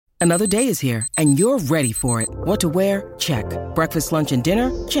Another day is here, and you're ready for it. What to wear? Check. Breakfast, lunch, and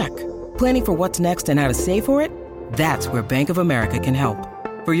dinner? Check. Planning for what's next and how to save for it? That's where Bank of America can help.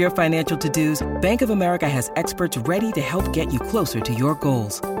 For your financial to-dos, Bank of America has experts ready to help get you closer to your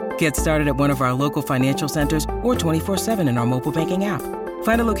goals. Get started at one of our local financial centers or 24/7 in our mobile banking app.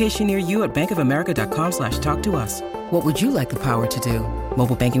 Find a location near you at bankofamerica.com/talktous. What would you like the power to do?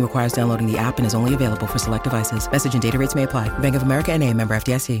 Mobile banking requires downloading the app and is only available for select devices. Message and data rates may apply. Bank of America N.A., member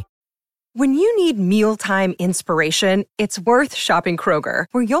FDIC. When you need mealtime inspiration, it's worth shopping Kroger,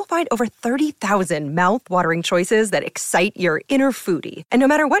 where you'll find over 30,000 mouth-watering choices that excite your inner foodie. And no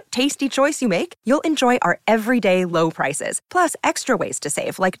matter what tasty choice you make, you'll enjoy our everyday low prices, plus extra ways to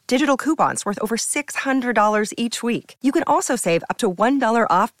save, like digital coupons worth over $600 each week. You can also save up to $1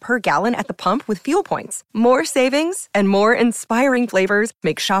 off per gallon at the pump with fuel points. More savings and more inspiring flavors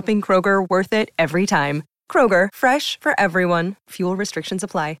make shopping Kroger worth it every time. Kroger, fresh for everyone. Fuel restrictions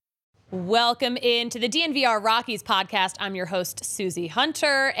apply. Welcome into the DNVR Rockies podcast. I'm your host, Susie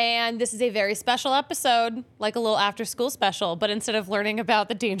Hunter, and this is a very special episode, like a little after-school special, but instead of learning about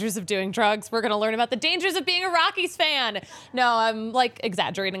the dangers of doing drugs, we're going to learn about the dangers of being a Rockies fan. No, I'm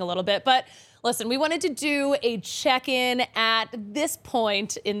exaggerating a little bit, but listen, we wanted to do a check-in at this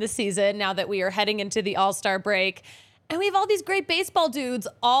point in the season, now that we are heading into the All-Star break. And we have all these great baseball dudes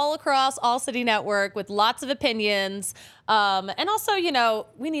all across All City Network with lots of opinions. And also,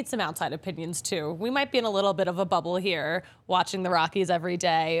 we need some outside opinions too. We might be in a little bit of a bubble here watching the Rockies every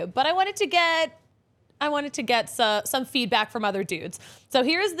day. But I wanted to get some feedback from other dudes. So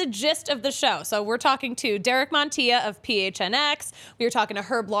here's the gist of the show. So we're talking to Derek Montilla of PHNX. We were talking to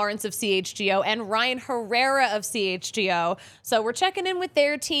Herb Lawrence of CHGO and Ryan Herrera of CHGO. So we're checking in with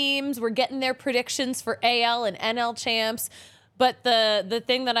their teams. We're getting their predictions for AL and NL champs. But the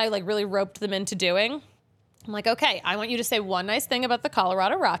thing that I really roped them into doing, I'm like, okay, I want you to say one nice thing about the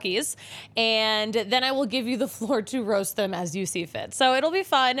Colorado Rockies, and then I will give you the floor to roast them as you see fit. So it'll be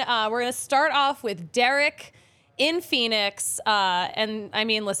fun. We're going to start off with Derek in Phoenix. And I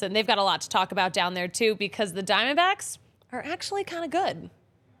mean, listen, they've got a lot to talk about down there too, because the Diamondbacks are actually kind of good.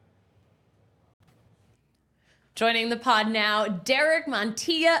 Joining the pod now, Derek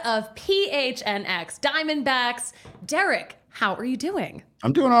Montilla of PHNX Diamondbacks. Derek, how are you doing?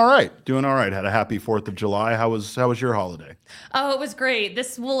 I'm doing all right. Had a happy 4th of July. How was your holiday? Oh, it was great.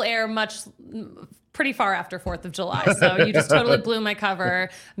 This will air pretty far after 4th of July. So you just totally blew my cover,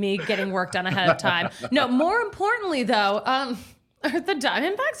 me getting work done ahead of time. No, more importantly, though, are the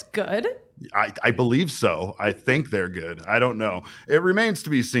Diamondbacks good? I believe so. I think they're good. I don't know. It remains to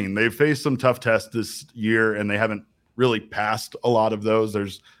be seen. They've faced some tough tests this year, and they haven't really passed a lot of those.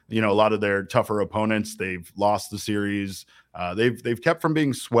 There's, a lot of their tougher opponents. They've lost the series. They've kept from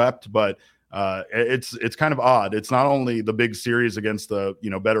being swept, but it's kind of odd. It's not only the big series against the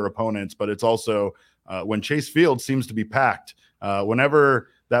better opponents, but it's also when Chase Field seems to be packed. Whenever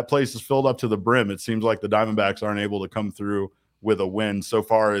that place is filled up to the brim, it seems like the Diamondbacks aren't able to come through with a win. So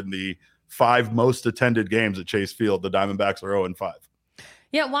far in the 5 most attended games at Chase Field, the Diamondbacks are 0-5.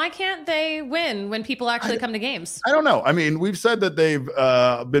 Yeah, why can't they win when people actually come to games? I don't know. I mean, we've said that they've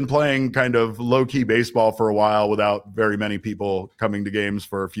been playing kind of low-key baseball for a while without very many people coming to games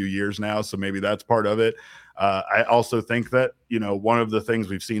for a few years now, so maybe that's part of it. I also think that, one of the things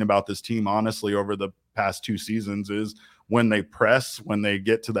we've seen about this team, honestly, over the past 2 seasons is when they press, when they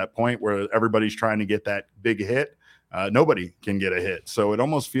get to that point where everybody's trying to get that big hit, nobody can get a hit. So it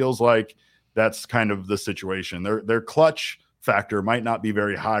almost feels like that's kind of the situation. Their clutch factor might not be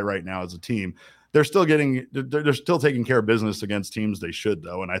very high right now as a team. They're still taking care of business against teams they should,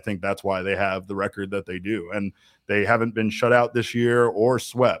 though, and I think that's why they have the record that they do. And they haven't been shut out this year or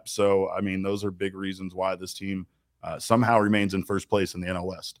swept. So, I mean, those are big reasons why this team somehow remains in first place in the NL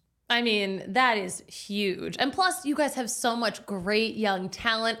West. I mean, that is huge. And plus, you guys have so much great young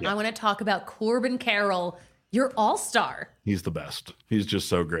talent. Yeah. I want to talk about Corbin Carroll, your all-star. He's the best. He's just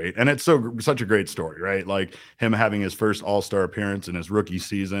so great. And it's such a great story, right? Like him having his first all-star appearance in his rookie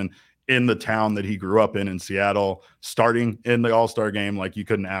season in the town that he grew up in Seattle, starting in the all-star game. Like, you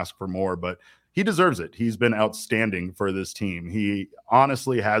couldn't ask for more, but he deserves it. He's been outstanding for this team. He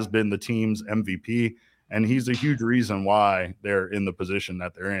honestly has been the team's MVP, and he's a huge reason why they're in the position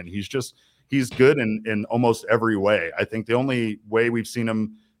that they're in. He's good in almost every way. I think the only way we've seen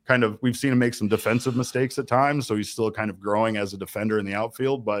him make some defensive mistakes at times, so he's still kind of growing as a defender in the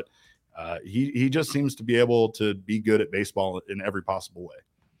outfield, but he just seems to be able to be good at baseball in every possible way.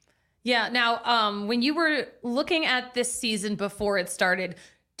 Yeah. Now, when you were looking at this season before it started,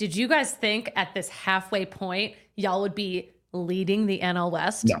 did you guys think at this halfway point y'all would be leading the NL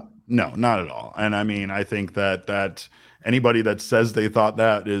West? No, not at all. And I mean, I think that anybody that says they thought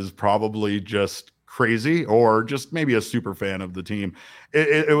that is probably just crazy or just maybe a super fan of the team.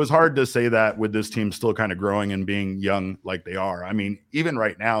 It was hard to say that with this team still kind of growing and being young like they are. I mean, even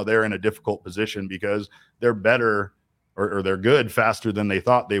right now, they're in a difficult position because they're better or they're good faster than they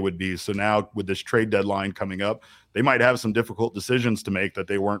thought they would be. So now with this trade deadline coming up, they might have some difficult decisions to make that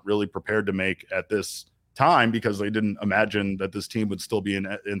they weren't really prepared to make at this time because they didn't imagine that this team would still be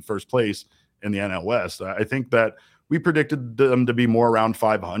in first place in the NL West. I think that we predicted them to be more around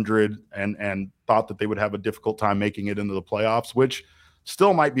 500 and thought that they would have a difficult time making it into the playoffs, which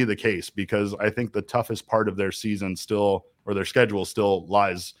still might be the case because I think the toughest part of their season still, or their schedule still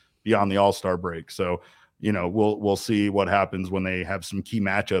lies beyond the All-Star break. So, we'll see what happens when they have some key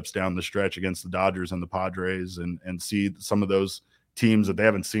matchups down the stretch against the Dodgers and the Padres and see some of those teams that they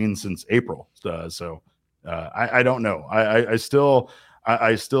haven't seen since April. I don't know. I still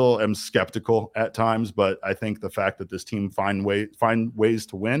am skeptical at times, but I think the fact that this team find ways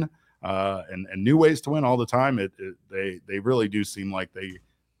to win and new ways to win all the time, they really do seem like they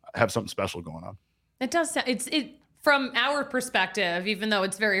have something special going on. It does sound, from our perspective, even though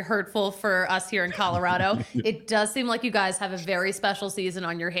it's very hurtful for us here in Colorado, it does seem like you guys have a very special season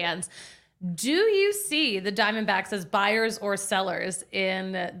on your hands. Do you see the Diamondbacks as buyers or sellers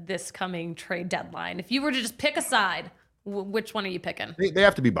in this coming trade deadline? If you were to just pick a side, which one are you picking? They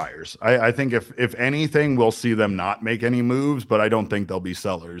have to be buyers. I think if anything, we'll see them not make any moves, but I don't think they'll be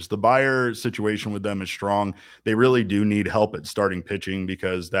sellers. The buyer situation with them is strong. They really do need help at starting pitching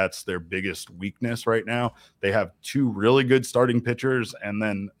because that's their biggest weakness right now. They have two really good starting pitchers and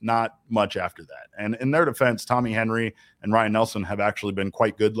then not much after that. And in their defense, Tommy Henry and Ryan Nelson have actually been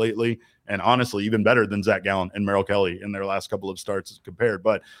quite good lately. And honestly, even better than Zach Gallen and Merrill Kelly in their last couple of starts compared.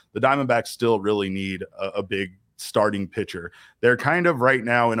 But the Diamondbacks still really need a big starting pitcher. They're kind of right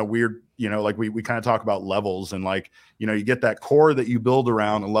now in a weird, like we kind of talk about levels and you get that core that you build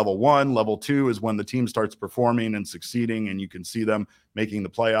around and level 1, level 2 is when the team starts performing and succeeding and you can see them making the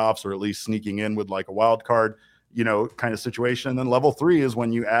playoffs or at least sneaking in with like a wild card, kind of situation. And then level 3 is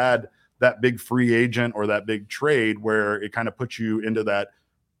when you add that big free agent or that big trade where it kind of puts you into that,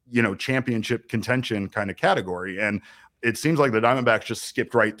 championship contention kind of category. And it seems like the Diamondbacks just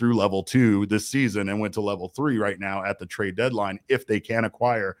skipped right through level 2 this season and went to level 3 right now at the trade deadline if they can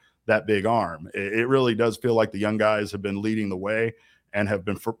acquire that big arm. It really does feel like the young guys have been leading the way and have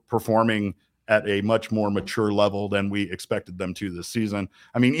been performing at a much more mature level than we expected them to this season.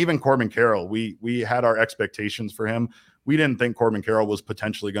 I mean, even Corbin Carroll, we had our expectations for him. We didn't think Corbin Carroll was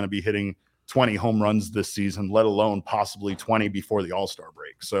potentially going to be hitting 20 home runs this season, let alone possibly 20 before the All-Star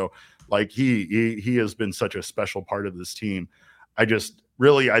break. So he has been such a special part of this team. I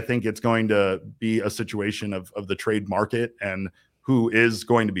think it's going to be a situation of the trade market and who is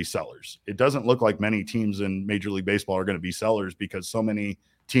going to be sellers. It doesn't look like many teams in Major League Baseball are going to be sellers because so many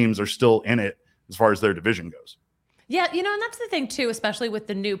teams are still in it as far as their division goes. Yeah, and that's the thing too, especially with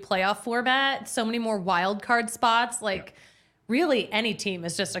the new playoff format, so many more wild card spots. Really any team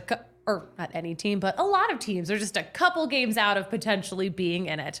is just or not any team, but a lot of teams are just a couple games out of potentially being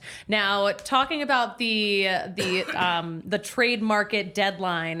in it. Now, talking about the trade market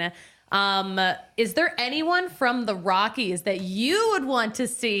deadline, is there anyone from the Rockies that you would want to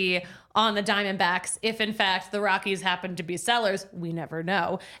see on the Diamondbacks if, in fact, the Rockies happen to be sellers? We never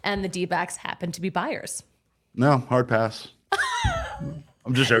know. And the D-backs happen to be buyers. No, hard pass.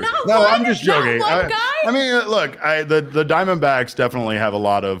 I'm just joking. I'm just joking. I mean, look, the Diamondbacks definitely have a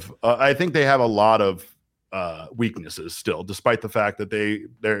lot of. I think they have a lot of weaknesses still, despite the fact that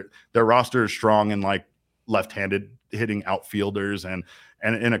their roster is strong in like left-handed hitting outfielders and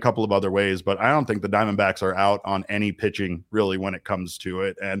in a couple of other ways. But I don't think the Diamondbacks are out on any pitching really when it comes to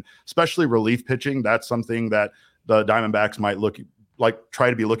it, and especially relief pitching. That's something that the Diamondbacks might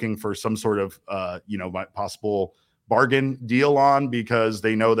try to be looking for some sort of possible bargain deal on because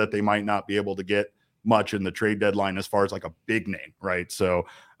they know that they might not be able to get much in the trade deadline as far as like a big name, right? So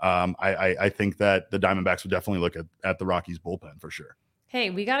I think that the Diamondbacks would definitely look at the Rockies bullpen for sure.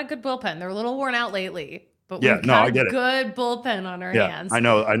 Hey, we got a good bullpen. They're a little worn out lately, but we've got a good bullpen on our hands. I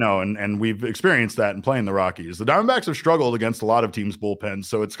know. And we've experienced that in playing the Rockies. The Diamondbacks have struggled against a lot of teams' bullpens.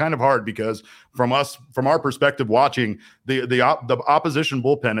 So it's kind of hard because from our perspective, watching the opposition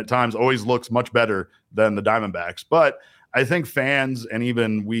bullpen at times always looks much better than the Diamondbacks. But I think fans and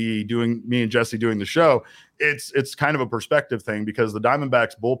even me and Jesse doing the show, it's kind of a perspective thing because the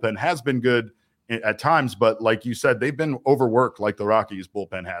Diamondbacks bullpen has been good at times, but like you said, they've been overworked like the Rockies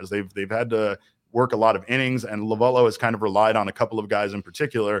bullpen has. They've had to work a lot of innings, and Lovello has kind of relied on a couple of guys in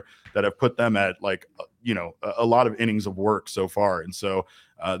particular that have put them at a lot of innings of work so far. And so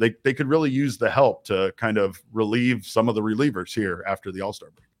they could really use the help to kind of relieve some of the relievers here after the All-Star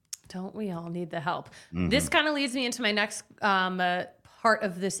break. Don't we all need the help? This kind of leads me into my next part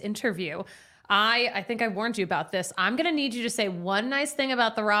of this interview. I think I warned you about this. I'm going to need you to say one nice thing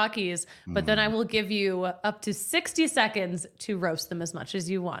about the Rockies, but then I will give you up to 60 seconds to roast them as much as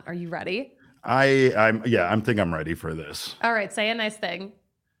you want. Are you ready? I think I'm ready for this. All right, say a nice thing.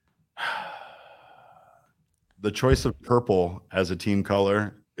 The choice of purple as a team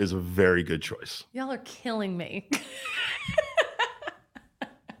color is a very good choice. Y'all are killing me.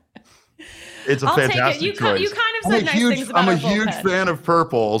 It's a fantastic choice. You kind of said nice things about I'm a huge fan of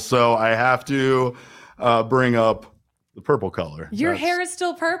purple, so I have to bring up the purple color. Your hair is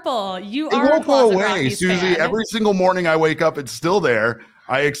still purple. You it are won't a closet go away, Rockies Susie. fan. Every single morning I wake up, it's still there.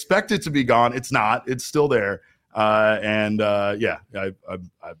 I expect it to be gone. It's not. It's still there. I'm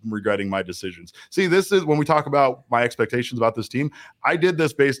regretting my decisions. See, this is when we talk about my expectations about this team. I did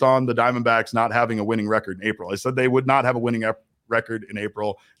this based on the Diamondbacks not having a winning record in April. I said they would not have a winning record in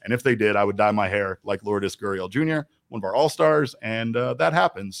April, and if they did, I would dye my hair like Lourdes Gurriel Jr., one of our all-stars, and that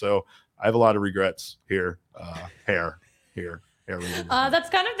happened. So I have a lot of regrets here. Hair. That's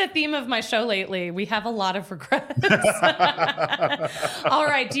kind of the theme of my show lately. We have a lot of regrets. All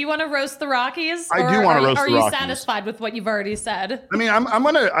right. Do you want to roast the Rockies? I do want to roast the Rockies. Are you satisfied with what you've already said? I mean,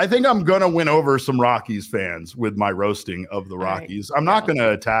 I think I'm gonna win over some Rockies fans with my roasting of the Rockies. Right. I'm not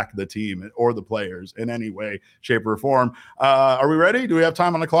gonna attack the team or the players in any way, shape, or form. Are we ready? Do we have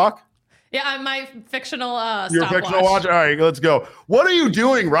time on the clock? Yeah, I'm my fictional Your fictional watch? All right, let's go. What are you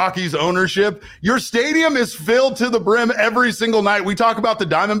doing, Rockies ownership? Your stadium is filled to the brim every single night. We talk about the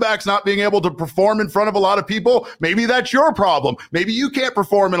Diamondbacks not being able to perform in front of a lot of people. Maybe that's your problem. Maybe you can't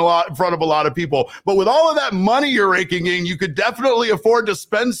perform in front of a lot of people. But with all of that money you're raking in, you could definitely afford to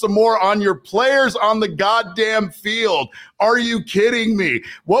spend some more on your players on the goddamn field. Are you kidding me?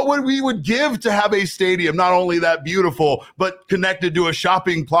 What would we give to have a stadium not only that beautiful, but connected to a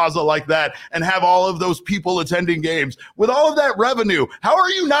shopping plaza like that and have all of those people attending games? With all of that revenue, how are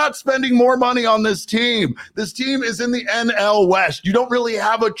you not spending more money on this team? This team is in the NL West. You don't really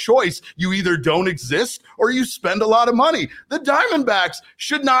have a choice. You either don't exist or you spend a lot of money. The Diamondbacks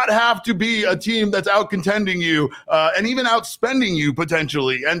should not have to be a team that's out contending you and even outspending you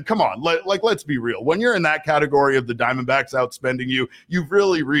potentially. And come on, let's be real. When you're in that category of the Diamondbacks outspending you, you've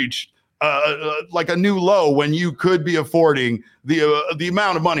really reached like a new low when you could be affording the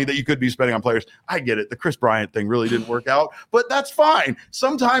amount of money that you could be spending on players. I get it. The Chris Bryant thing really didn't work out, but that's fine.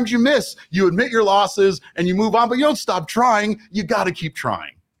 Sometimes you miss. You admit your losses and you move on, but you don't stop trying. You got to keep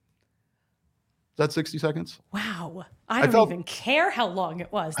trying. Is that 60 seconds? Wow. I don't even care how long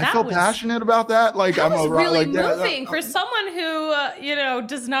it was. I felt passionate about that. Like that was really moving for someone who,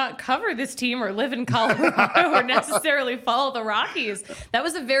 does not cover this team or live in Colorado or necessarily follow the Rockies. That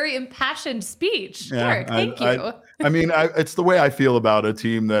was a very impassioned speech. Yeah, thank you. It's the way I feel about a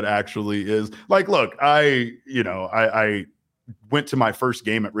team that actually is like, look, I went to my first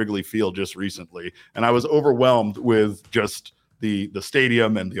game at Wrigley Field just recently, and I was overwhelmed with just the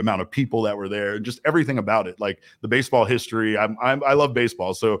stadium and the amount of people that were there, just everything about it, like the baseball history. I love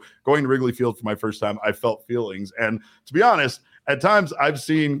baseball, so going to Wrigley Field for my first time, I felt feelings. And to be honest, at times I've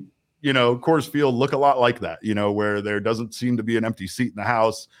seen Coors Field look a lot like that, where there doesn't seem to be an empty seat in the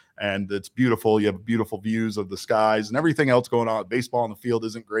house, and it's beautiful. You have beautiful views of the skies and everything else going on. Baseball on the field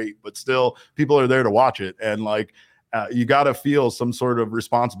isn't great, but still people are there to watch it, and you got to feel some sort of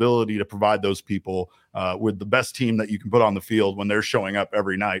responsibility to provide those people with the best team that you can put on the field when they're showing up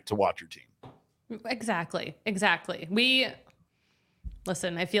every night to watch your team. Exactly.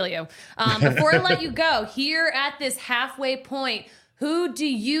 Listen, I feel you. Before I let you go, here at this halfway point, who do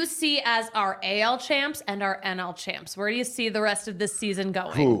you see as our AL champs and our NL champs? Where do you see the rest of this season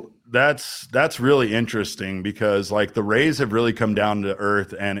going? Ooh, that's really interesting because the Rays have really come down to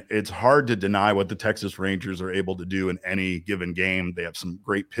earth, and it's hard to deny what the Texas Rangers are able to do in any given game. They have some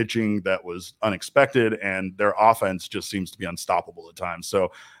great pitching that was unexpected, and their offense just seems to be unstoppable at times.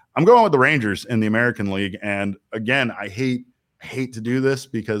 So I'm going with the Rangers in the American League. And again, I hate to do this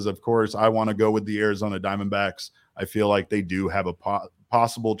because, of course, I want to go with the Arizona Diamondbacks. I feel like they do have a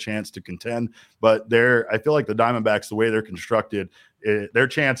possible chance to contend, but I feel like the Diamondbacks, the way they're constructed, their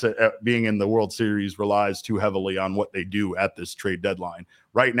chance at being in the World Series relies too heavily on what they do at this trade deadline.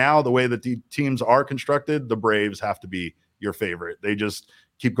 Right now, the way that the teams are constructed, the Braves have to be your favorite. They just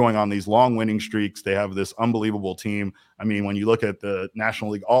keep going on these long winning streaks. They have this unbelievable team. I mean, when you look at the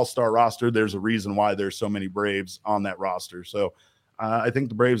National League All-Star roster, there's a reason why there's so many Braves on that roster. So I think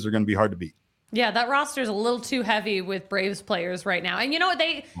the Braves are going to be hard to beat. Yeah, that roster is a little too heavy with Braves players right now. And you know what?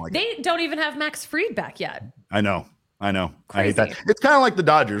 They don't even have Max Fried back yet. I know. I know. Crazy. I hate that. It's kind of like the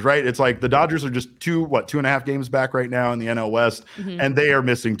Dodgers, right? It's like the Dodgers are just 2.5 games back right now in the NL West, and they are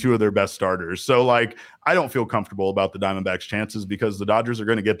missing two of their best starters. So, like, I don't feel comfortable about the Diamondbacks' chances because the Dodgers are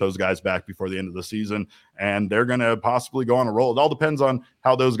going to get those guys back before the end of the season, and they're going to possibly go on a roll. It all depends on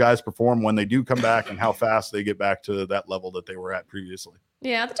how those guys perform when they do come back and how fast they get back to that level that they were at previously.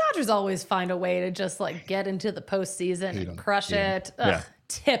 Yeah, the Dodgers always find a way to just like get into the postseason and crush it. Ugh,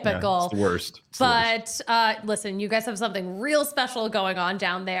 typical. Yeah, it's the worst. Listen, you guys have something real special going on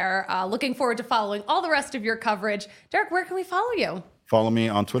down there. Looking forward to following all the rest of your coverage. Derek, where can we follow you? Follow me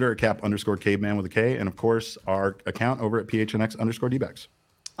on Twitter at cap_caveman with a K. And of course, our account over at PHNX_DBacks.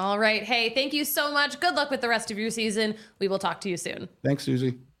 All right. Hey, thank you so much. Good luck with the rest of your season. We will talk to you soon. Thanks,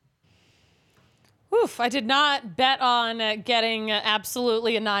 Susie. Oof, I did not bet on getting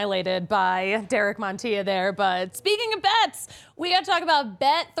absolutely annihilated by Derek Montilla there. But speaking of bets, we got to talk about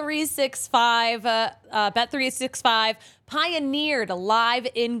Bet365. Bet365 pioneered live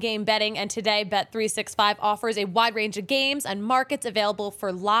in-game betting, and today Bet365 offers a wide range of games and markets available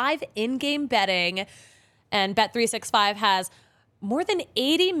for live in-game betting. And Bet365 has more than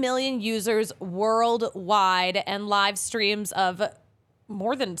 80 million users worldwide and live streams of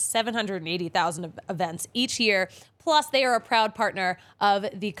more than 780,000 events each year. Plus, they are a proud partner of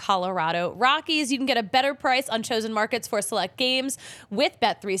the Colorado Rockies. You can get a better price on chosen markets for select games with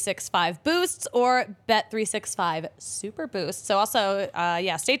Bet365 Boosts or Bet365 Super Boosts. So also,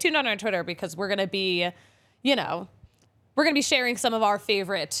 stay tuned on our Twitter because we're going to be, we're going to be sharing some of our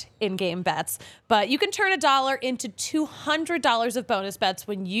favorite in-game bets. But you can turn $1 into $200 of bonus bets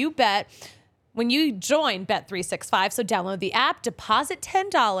when you join Bet365. So download the app, deposit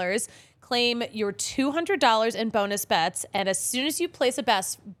 $10, claim your $200 in bonus bets, and as soon as you place a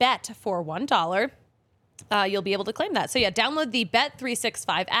best bet for $1, you'll be able to claim that. So download the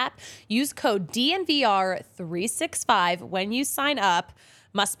Bet365 app. Use code DNVR365 when you sign up.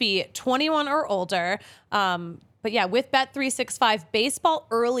 Must be 21 or older. With Bet365 baseball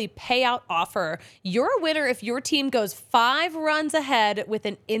early payout offer, you're a winner if your team goes 5 runs ahead with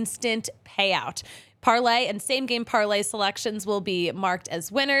an instant payout. Parlay and same-game parlay selections will be marked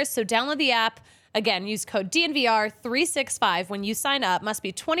as winners, so download the app. Again, use code DNVR365 when you sign up. Must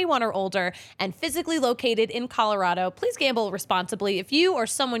be 21 or older and physically located in Colorado. Please gamble responsibly. If you or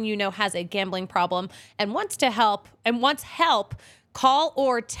someone you know has a gambling problem and wants help, call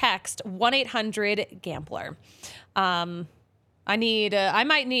or text 1-800-GAMBLER. I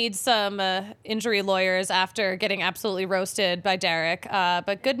might need some injury lawyers after getting absolutely roasted by Derek.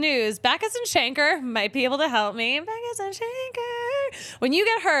 But good news, Backus and Shanker might be able to help me. Backus and Shanker. When you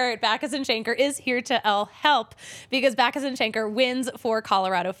get hurt, Backus and Shanker is here to help because Backus and Shanker wins for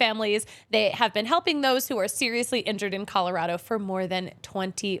Colorado families. They have been helping those who are seriously injured in Colorado for more than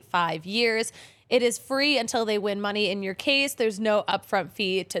 25 years. It is free until they win money in your case. There's no upfront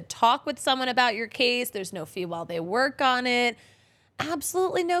fee to talk with someone about your case. There's no fee while they work on it.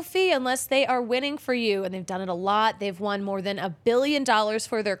 Absolutely no fee unless they are winning for you. And they've done it a lot. They've won more than $1 billion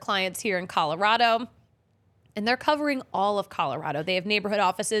for their clients here in Colorado. And they're covering all of Colorado. They have neighborhood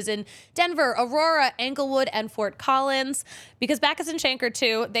offices in Denver, Aurora, Englewood, and Fort Collins. Because Backus and Shanker,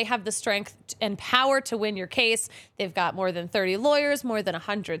 too, they have the strength and power to win your case. They've got more than 30 lawyers, more than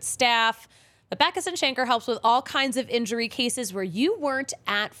 100 staff. But Backus and Shanker helps with all kinds of injury cases where you weren't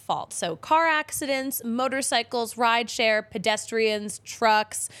at fault. So car accidents, motorcycles, rideshare, pedestrians,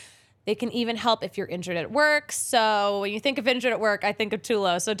 trucks. They can even help if you're injured at work. So when you think of injured at work, I think of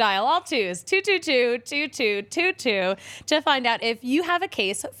Tulo. So dial all twos, 222-2222 to find out if you have a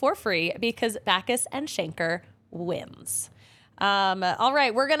case for free because Backus and Shanker wins. All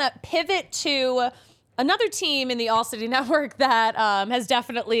right, we're going to pivot to another team in the All-City Network that has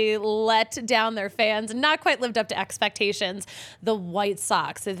definitely let down their fans and not quite lived up to expectations, the White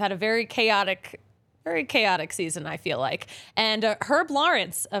Sox. They've had a very chaotic season, I feel like. And Herb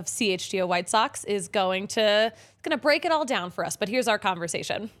Lawrence of CHGO White Sox is going to break it all down for us. But here's our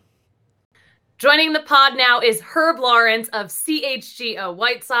conversation. Joining the pod now is Herb Lawrence of CHGO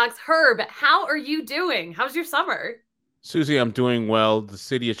White Sox. Herb, how are you doing? How's your summer? Susie, I'm doing well. The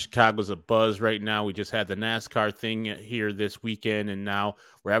city of Chicago's a buzz right now. We just had the NASCAR thing here this weekend, and now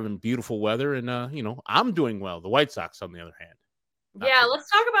we're having beautiful weather. And, I'm doing well. The White Sox, on the other hand.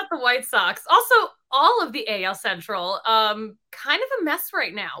 Let's talk about the White Sox. Also, all of the AL Central, kind of a mess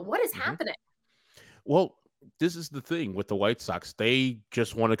right now. What is happening? Well, this is the thing with the White Sox. They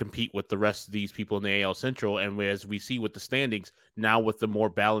just want to compete with the rest of these people in the AL Central. And as we see with the standings, now with the more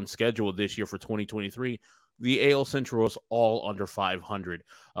balanced schedule this year for 2023, the AL Central is all under 500.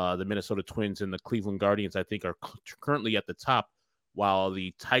 The Minnesota Twins and the Cleveland Guardians, I think, are currently at the top while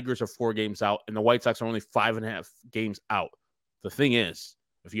the Tigers are 4 games out and the White Sox are only 5.5 games out. The thing is,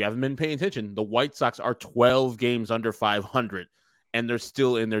 if you haven't been paying attention, the White Sox are 12 games under 500, and they're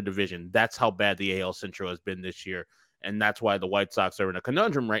still in their division. That's how bad the AL Central has been this year, and that's why the White Sox are in a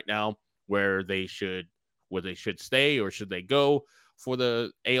conundrum right now where they should stay or should they go for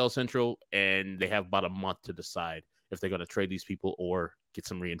the AL Central, and they have about a month to decide if they're going to trade these people or get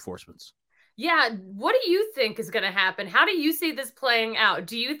some reinforcements. Yeah, what do you think is going to happen? How do you see this playing out?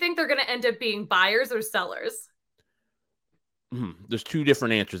 Do you think they're going to end up being buyers or sellers? There's 2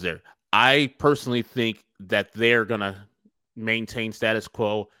 different answers there. I personally think that they're going to maintain status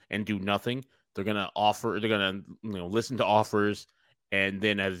quo and do nothing. They're going to listen to offers, and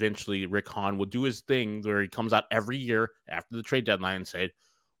then eventually Rick Hahn will do his thing where he comes out every year after the trade deadline and said,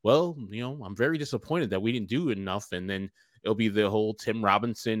 well, I'm very disappointed that we didn't do enough. And then it'll be the whole Tim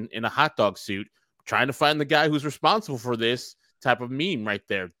Robinson in a hot dog suit trying to find the guy who's responsible for this type of meme right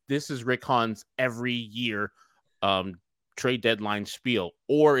there. This is Rick Hahn's every year trade deadline spiel.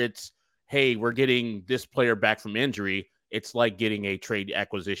 Or it's, hey, we're getting this player back from injury. It's like getting a trade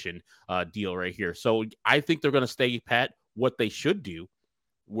acquisition deal right here. So I think they're going to stay pat. What they should do,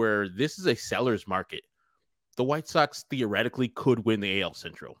 where this is a seller's market, the White Sox theoretically could win the AL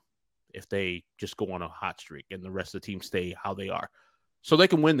Central if they just go on a hot streak and the rest of the team stay how they are. So they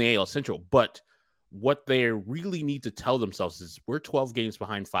can win the AL Central. But what they really need to tell themselves is we're 12 games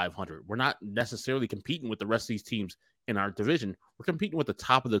behind 500. We're not necessarily competing with the rest of these teams in our division. We're competing with the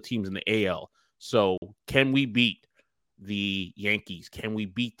top of the teams in the AL. So can we beat the Yankees? Can we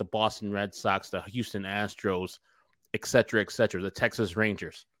beat the Boston Red Sox, the Houston Astros, et cetera, the Texas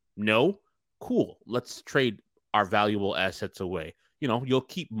Rangers? No? Cool. Let's trade our valuable assets away. You'll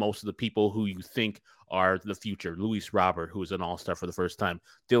keep most of the people who you think are the future. Luis Robert, who is an all-star for the first time.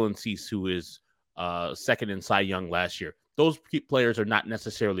 Dylan Cease, who is second in Cy Young last year. Those players are not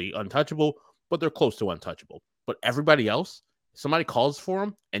necessarily untouchable, but they're close to untouchable. But everybody else, somebody calls for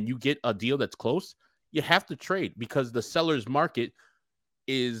them and you get a deal that's close, you have to trade because the seller's market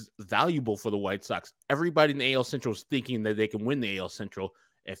is valuable for the White Sox. Everybody in the AL Central is thinking that they can win the AL Central.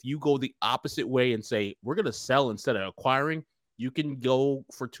 If you go the opposite way and say, we're going to sell instead of acquiring, you can go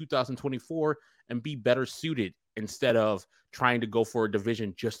for 2024 and be better suited instead of trying to go for a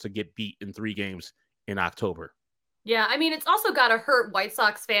division just to get beat in 3 games in October. Yeah, I mean, it's also got to hurt White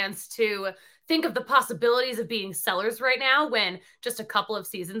Sox fans to think of the possibilities of being sellers right now when just a couple of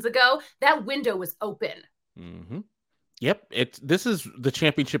seasons ago, that window was open. Mm-hmm. Yep, this is the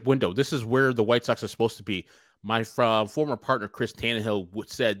championship window. This is where the White Sox are supposed to be. My former partner, Chris Tannehill,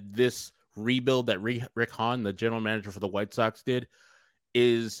 said this rebuild that Rick Hahn, the general manager for the White Sox, did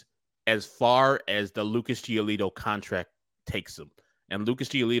is as far as the Lucas Giolito contract takes him. And Lucas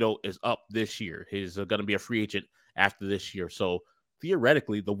Giolito is up this year. He's going to be a free agent after this year. So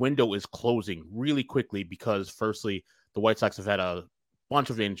theoretically, the window is closing really quickly because, firstly, the White Sox have had a bunch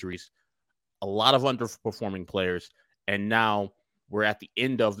of injuries, a lot of underperforming players, and now we're at the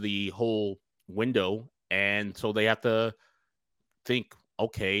end of the whole window. And so they have to think,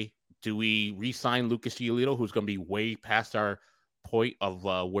 okay, do we re-sign Lucas Giolito, who's going to be way past our point of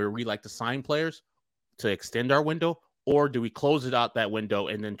where we like to sign players to extend our window? Or do we close it out that window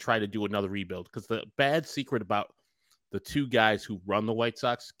and then try to do another rebuild? Because the bad secret about the 2 guys who run the White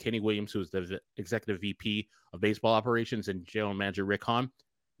Sox, Kenny Williams, who is the executive VP of baseball operations, and general manager Rick Hahn,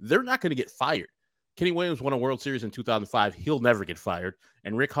 they're not going to get fired. Kenny Williams won a World Series in 2005. He'll never get fired.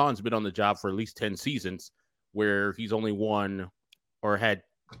 And Rick Hahn's been on the job for at least 10 seasons where he's only won or had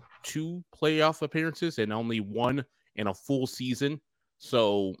 2 playoff appearances and only 1 in a full season.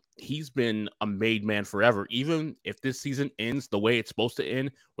 So he's been a made man forever. Even if this season ends the way it's supposed to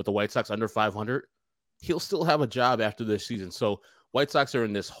end with the White Sox under 500, he'll still have a job after this season. So White Sox are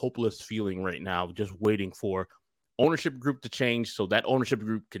in this hopeless feeling right now, just waiting for ownership group to change so that ownership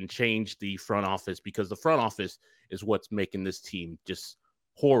group can change the front office, because the front office is what's making this team just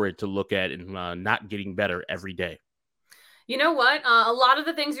horrid to look at and not getting better every day. You know what? A lot of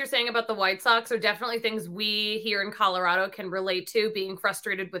the things you're saying about the White Sox are definitely things we here in Colorado can relate to, being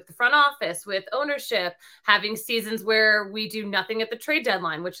frustrated with the front office, with ownership, having seasons where we do nothing at the trade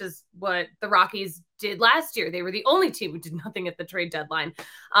deadline, which is what the Rockies did last year. They were the only team who did nothing at the trade deadline.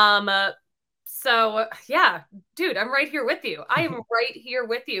 So yeah, dude, I'm right here with you. I am right here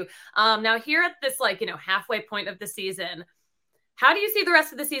with you. Now here at this, halfway point of the season, how do you see the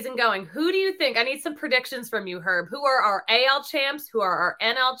rest of the season going? Who do you think? I need some predictions from you, Herb. Who are our AL champs? Who are our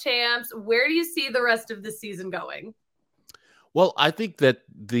NL champs? Where do you see the rest of the season going? Well, I think that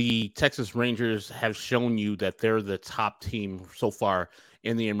the Texas Rangers have shown you that they're the top team so far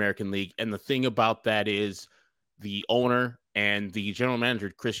in the American League. And the thing about that is the owner and the general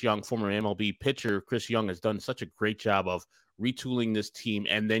manager, Chris Young, former MLB pitcher, Chris Young has done such a great job of retooling this team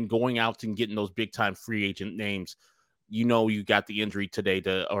and then going out and getting those big time free agent names. You got the injury today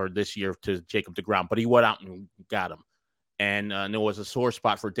or this year to Jacob deGrom, but he went out and got him. And it was a sore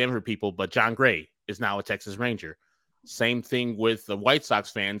spot for Denver people, but John Gray is now a Texas Ranger. Same thing with the White Sox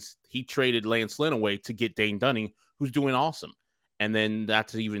fans. He traded Lance Lynn away to get Dane Dunning, who's doing awesome. And then not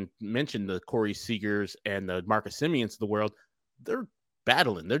to even mention the Corey Seagers and the Marcus Semiems of the world, they're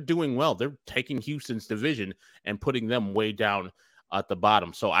battling. They're doing well. They're taking Houston's division and putting them way down at the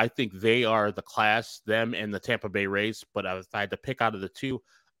bottom. So I think they are the class, them and the Tampa Bay Rays. But if I had to pick out of the two,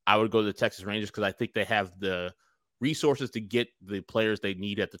 I would go to the Texas Rangers because I think they have the resources to get the players they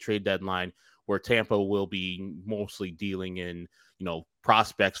need at the trade deadline, where Tampa will be mostly dealing in,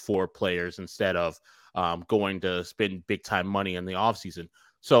 prospects for players instead of going to spend big time money in the offseason.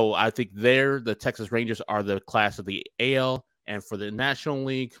 So I think the Texas Rangers are the class of the AL. And for the National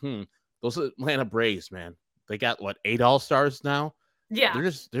League, those Atlanta Braves, man, they got 8 All-Stars now? Yeah.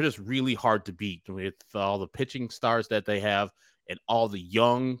 They're just really hard to beat with all the pitching stars that they have and all the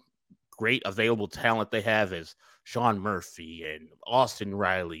young, great available talent they have as Sean Murphy and Austin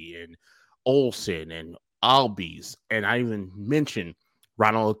Riley and Olsen and Albies. And I even mentioned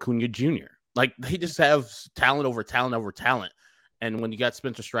Ronald Acuna Jr. They just have talent over talent over talent. And when you got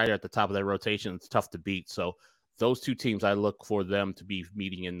Spencer Strider at the top of that rotation, it's tough to beat. So those two teams, I look for them to be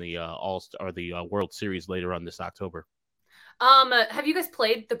meeting in the World Series later on this October. Have you guys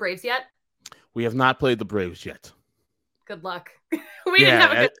played the Braves yet? We have not played the Braves yet. Good luck. We didn't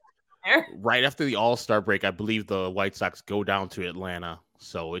have a good time there. Right after the All-Star break, I believe the White Sox go down to Atlanta,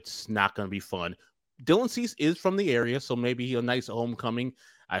 so it's not going to be fun. Dylan Cease is from the area, so maybe a nice homecoming.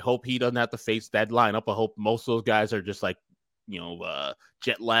 I hope he doesn't have to face that lineup. I hope most of those guys are just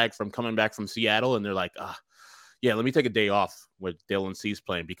jet lag from coming back from Seattle, and they're like, yeah, let me take a day off with Dylan Cease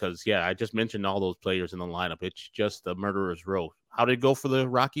playing because, I just mentioned all those players in the lineup. It's just a murderer's row. How did it go for the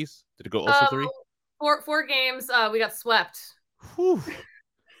Rockies? Did it go 0-3? 4 games. We got swept. Whew.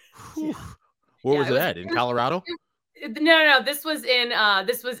 Where was it at? In Colorado? No. This was in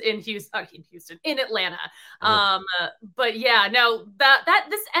Houston, in Atlanta. But yeah, no,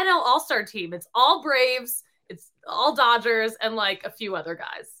 this NL All-Star team, it's all Braves, it's all Dodgers, and a few other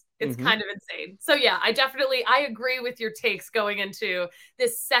guys. It's kind of insane. So yeah, I agree with your takes going into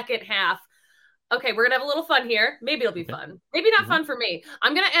this second half. Okay, we're going to have a little fun here. Maybe it'll be fun. Maybe not fun for me.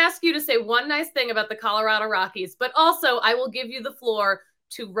 I'm going to ask you to say one nice thing about the Colorado Rockies, but also I will give you the floor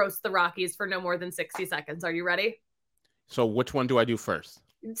to roast the Rockies for no more than 60 seconds. Are you ready? So which one do I do first?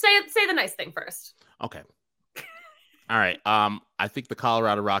 Say the nice thing first. Okay. All right. I think the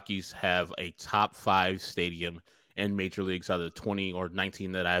Colorado Rockies have a top 5 stadium in major leagues out of the 20 or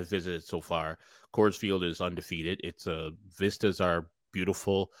 19 that I've visited so far. Coors Field is undefeated. Vistas are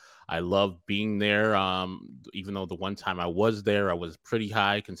beautiful. I love being there. Even though the one time I was there, I was pretty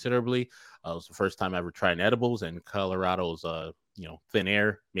high considerably. It was the first time I ever tried edibles, and Colorado's thin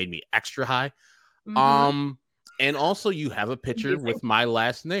air made me extra high. And also you have a pitcher with my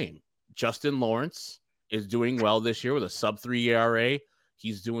last name. Justin Lawrence is doing well this year with a sub-3 ERA.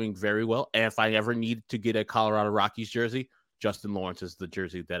 He's doing very well. And if I ever need to get a Colorado Rockies jersey, Justin Lawrence is the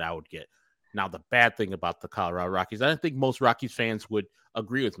jersey that I would get. Now, the bad thing about the Colorado Rockies, I don't think most Rockies fans would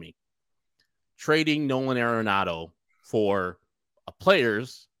agree with me. Trading Nolan Arenado for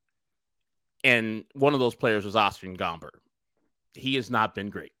players, and one of those players was Austin Gomber. He has not been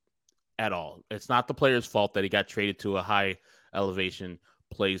great at all. It's not the player's fault that he got traded to a high elevation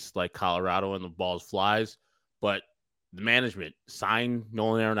place like Colorado and the balls flies, but the management signed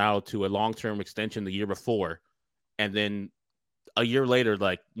Nolan Arenado to a long-term extension the year before, and then a year later,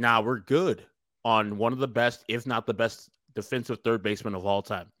 we're good on one of the best, if not the best, defensive third baseman of all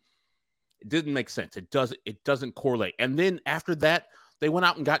time. It didn't make sense. It doesn't correlate. And then after that, they went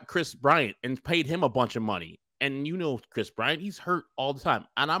out and got Chris Bryant and paid him a bunch of money. And Chris Bryant, he's hurt all the time.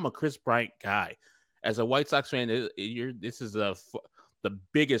 And I'm a Chris Bryant guy. As a White Sox fan, this is the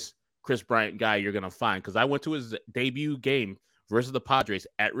biggest Chris Bryant guy you're going to find, because I went to his debut game versus the Padres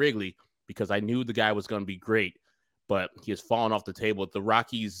at Wrigley because I knew the guy was going to be great, but he has fallen off the table. The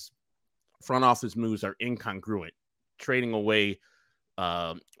Rockies front office moves are incongruent, trading away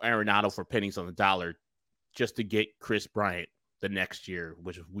Arenado for pennies on the dollar just to get Chris Bryant the next year,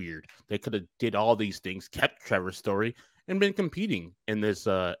 which is weird. They could have did all these things, kept Trevor Story, and been competing in this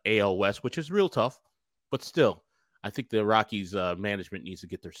AL West, which is real tough, but still. I think the Rockies management needs to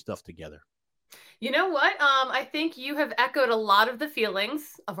get their stuff together. You know what? I think you have echoed a lot of the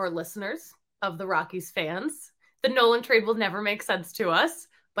feelings of our listeners, of the Rockies fans. The Nolan trade will never make sense to us.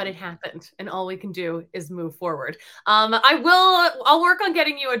 but it happened, and all we can do is move forward. I'll work on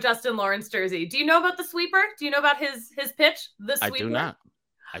getting you a Justin Lawrence jersey. Do you know about the sweeper? Do you know about his pitch? The sweeper?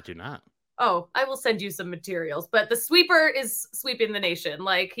 I do not. Oh, I will send you some materials, but the sweeper is sweeping the nation.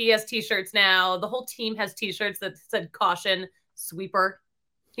 Like, he has t-shirts now. The whole team has t-shirts that said caution sweeper.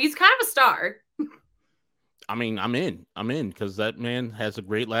 He's kind of a star. I mean, I'm in because that man has a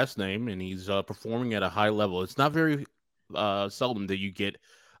great last name and he's performing at a high level. It's not very seldom that you get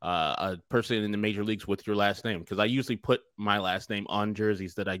a person in the major leagues with your last name, because I usually put my last name on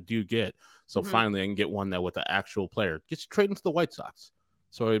jerseys that I do get. So finally I can get one that with the actual player. Just trade him to the White Sox.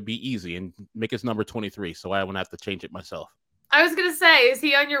 So it'd be easy, and make his number 23 so I wouldn't have to change it myself. I was going to say, is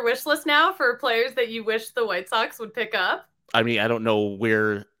he on your wish list now for players that you wish the White Sox would pick up? I mean, I don't know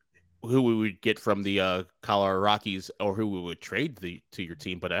who we would get from the Colorado Rockies or who we would trade to your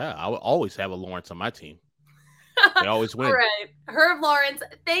team, but I would always have a Lawrence on my team. They always win. All right. Herb Lawrence,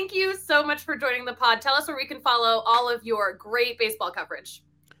 thank you so much for joining the pod. Tell us where we can follow all of your great baseball coverage.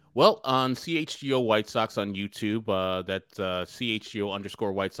 Well, on CHGO White Sox on YouTube, that's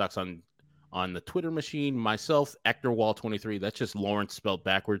CHGO _White Sox on the Twitter machine. Myself, Ectorwall23. That's just Lawrence spelled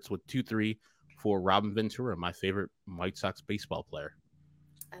backwards with 2-3 for Robin Ventura, my favorite White Sox baseball player.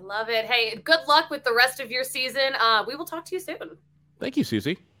 I love it. Hey, good luck with the rest of your season. We will talk to you soon. Thank you,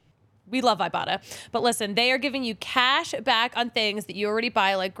 Susie. We love Ibotta. But listen, they are giving you cash back on things that you already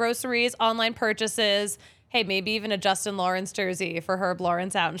buy, like groceries, online purchases, hey, maybe even a Justin Lawrence jersey for Herb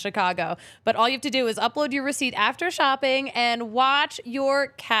Lawrence out in Chicago. But all you have to do is upload your receipt after shopping and watch your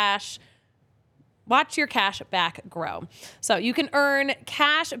cash back grow. So you can earn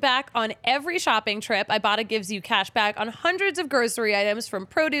cash back on every shopping trip. Ibotta gives you cash back on hundreds of grocery items, from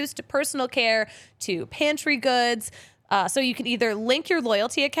produce to personal care to pantry goods. So you can either link your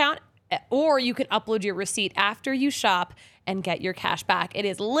loyalty account, or you can upload your receipt after you shop and get your cash back. It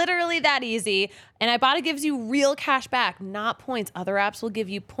is literally that easy. And Ibotta gives you real cash back, not points. Other apps will give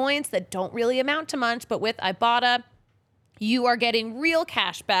you points that don't really amount to much, but with Ibotta, you are getting real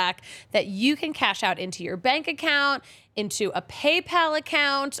cash back that you can cash out into your bank account, into a PayPal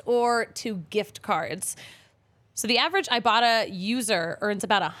account, or to gift cards. So the average Ibotta user earns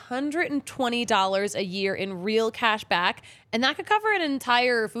about $120 a year in real cash back, and that could cover an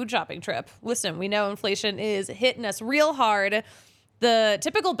entire food shopping trip. Listen, we know inflation is hitting us real hard. The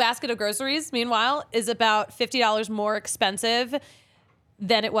typical basket of groceries, meanwhile, is about $50 more expensive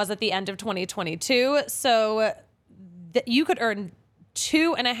than it was at the end of 2022. So you could earn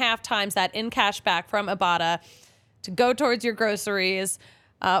 2.5 times that in cash back from Ibotta to go towards your groceries.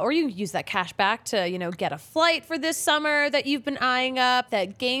 Or you can use that cash back to, get a flight for this summer that you've been eyeing up,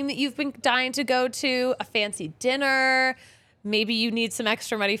 that game that you've been dying to go to, a fancy dinner. Maybe you need some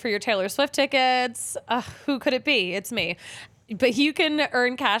extra money for your Taylor Swift tickets. Who could it be? It's me. But you can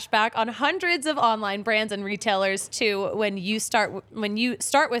earn cash back on hundreds of online brands and retailers too when you start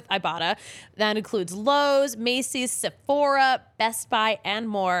with Ibotta. That includes Lowe's, Macy's, Sephora, Best Buy, and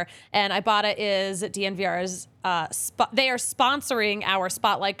more. And Ibotta is DNVR's they are sponsoring our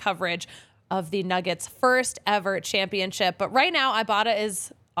spotlight coverage of the Nuggets' first ever championship. But right now, Ibotta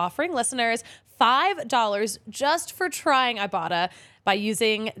is offering listeners $5 just for trying Ibotta by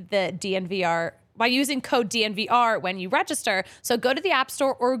using code DNVR when you register. So go to the App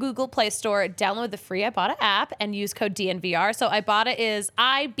Store or Google Play Store, download the free Ibotta app, and use code DNVR. So Ibotta is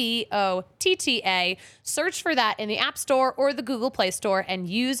IBOTTA. Search for that in the App Store or the Google Play Store and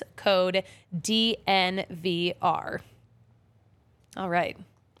use code DNVR. All right.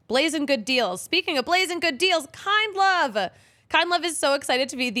 Blazing good deals. Speaking of blazing good deals, Kind Love. Kind Love is so excited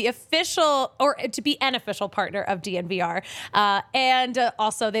to be an official partner of DNVR. And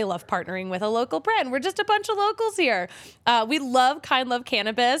also they love partnering with a local brand. We're just a bunch of locals here. We love Kind Love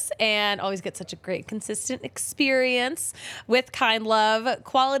Cannabis and always get such a great, consistent experience with Kind Love.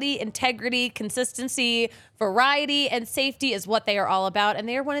 Quality, integrity, consistency, variety, and safety is what they are all about. And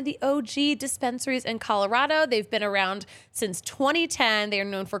they are one of the OG dispensaries in Colorado. They've been around since 2010. They are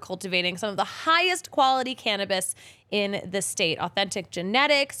known for cultivating some of the highest quality cannabis in the state. Authentic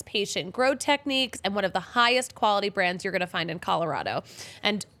genetics, patient grow techniques, and one of the highest quality brands you're going to find in Colorado.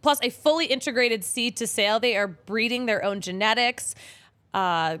 And plus a fully integrated seed to sale. They are breeding their own genetics.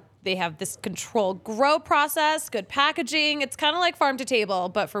 They have this controlled grow process, good packaging. It's kind of like farm to table,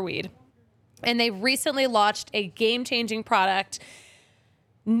 but for weed. And they recently launched a game-changing product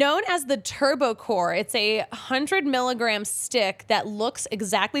Known as the Turbo Core, it's a 100 milligram stick that looks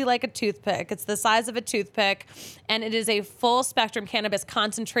exactly like a toothpick. It's the size of a toothpick, and it is a full spectrum cannabis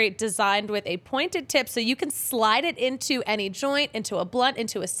concentrate designed with a pointed tip so you can slide it into any joint, into a blunt,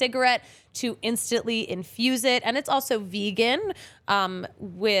 into a cigarette to instantly infuse it. And it's also vegan and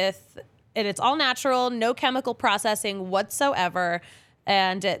it's all natural, no chemical processing whatsoever.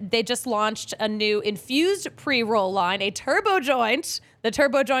 And they just launched a new infused pre-roll line, a turbo joint. The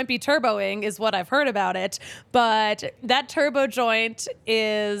turbo joint be turboing is what I've heard about it. But that turbo joint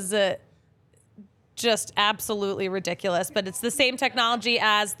is just absolutely ridiculous. But it's the same technology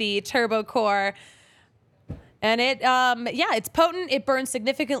as the Turbo Core. And it's potent. It burns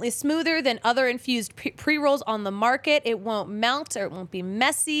significantly smoother than other infused pre-rolls on the market. It won't melt or it won't be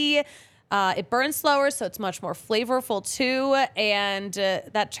messy. It burns slower, so it's much more flavorful too. And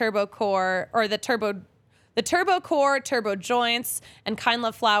that Turbo Core, or the Turbo Core, Turbo Joints, and Kind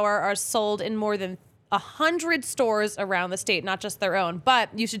Love Flower are sold in more than 100 stores around the state, not just their own. But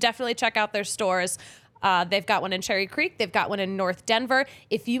you should definitely check out their stores. They've got one in Cherry Creek. They've got one in North Denver.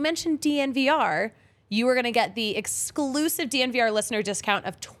 If you mention DNVR, you are going to get the exclusive DNVR listener discount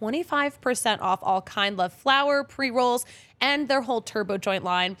of 25% off all Kind Love Flower pre-rolls and their whole Turbo Joint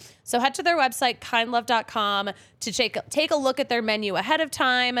line. So head to their website, kindlove.com, to take a look at their menu ahead of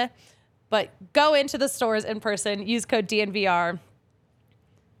time. But go into the stores in person, use code DNVR.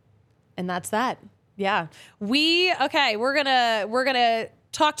 And that's that. Yeah. We're gonna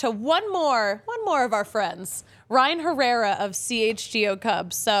talk to one more of our friends, Ryan Herrera of CHGO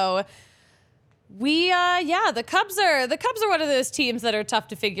Cubs. So the Cubs are one of those teams that are tough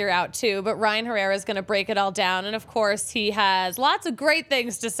to figure out too, but Ryan Herrera is going to break it all down. And of course, he has lots of great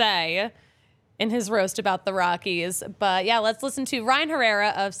things to say in his roast about the Rockies. But yeah, let's listen to Ryan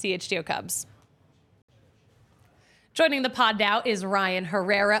Herrera of CHGO Cubs. Joining the pod now is Ryan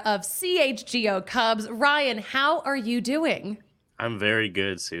Herrera of CHGO Cubs. Ryan, how are you doing? I'm very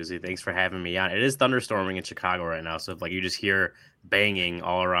good, Susie. Thanks for having me on. It is thunderstorming in Chicago right now, so if you just hear banging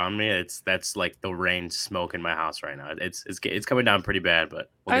all around me, that's like the rain smoke in my house right now. It's coming down pretty bad,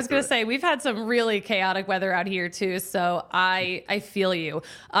 but I was going to say we've had some really chaotic weather out here too, so I feel you.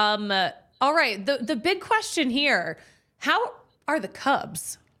 All right, the big question here: how are the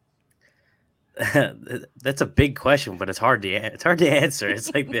Cubs? That's a big question, but it's hard to answer.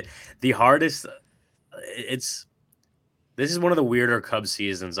 It's like the hardest. This is one of the weirder Cubs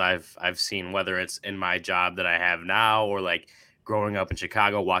seasons I've seen, whether it's in my job that I have now or like growing up in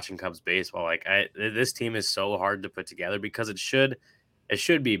Chicago watching Cubs baseball. This team is so hard to put together because it should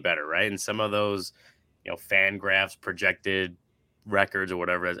be better, right? And some of those, fan graphs, projected records or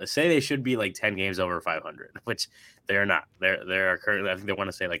whatever say they should be like 10 games over 500, which they're not. They're currently, I think they want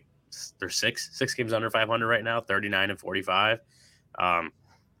to say like they're six games under 500 right now, 39-45.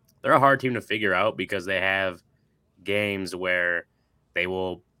 They're a hard team to figure out because they have games where they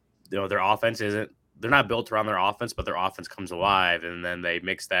will, their offense they're not built around their offense, but their offense comes alive. And then they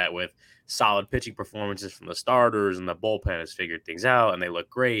mix that with solid pitching performances from the starters, and the bullpen has figured things out and they look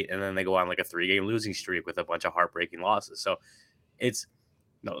great. And then they go on like a 3-game losing streak with a bunch of heartbreaking losses. So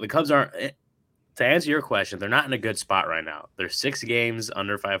the Cubs aren't, to answer your question, they're not in a good spot right now. They're 6 games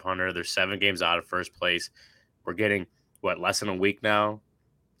under 500. They're 7 games out of first place. We're getting less than a week now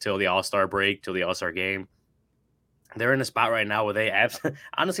till the All-Star break, till the All-Star game. They're in a spot right now where they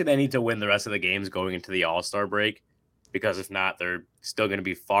honestly, they need to win the rest of the games going into the All-Star break, because if not, they're still going to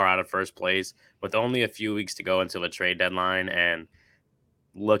be far out of first place with only a few weeks to go until the trade deadline, and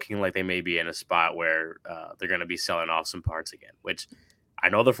looking like they may be in a spot where they're going to be selling off some parts again, which I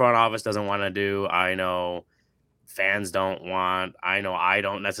know the front office doesn't want to do. I know fans don't want. I know I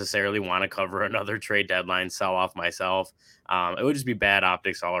don't necessarily want to cover another trade deadline sell off myself. It would just be bad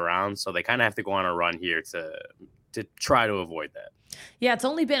optics all around. So they kind of have to go on a run here to try to avoid that. Yeah, it's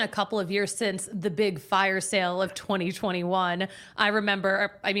only been a couple of years since the big fire sale of 2021. I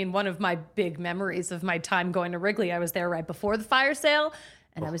remember, one of my big memories of my time going to Wrigley, I was there right before the fire sale,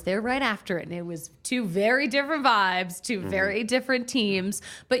 and I was there right after it. And it was 2 very different vibes, 2 very different teams.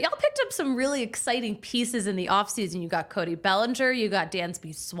 But y'all picked up some really exciting pieces in the offseason. You got Cody Bellinger, you got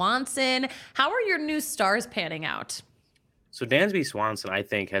Dansby Swanson. How are your new stars panning out? So Dansby Swanson, I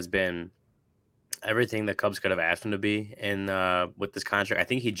think, has been everything the Cubs could have asked him to be in with this contract. I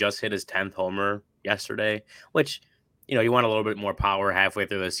think he just hit his 10th homer yesterday, which, you want a little bit more power halfway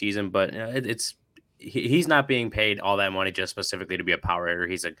through the season, but he's not being paid all that money just specifically to be a power hitter.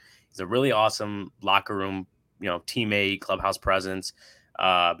 He's a really awesome locker room, teammate, clubhouse presence.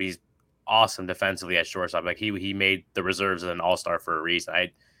 He's awesome defensively at shortstop. He made the reserves an all-star for a reason.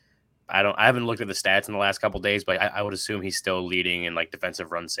 I haven't looked at the stats in the last couple of days, but I would assume he's still leading in like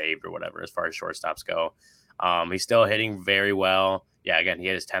defensive runs saved or whatever as far as shortstops go. He's still hitting very well. Yeah, again, he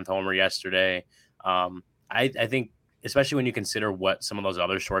had his 10th homer yesterday. I think, especially when you consider what some of those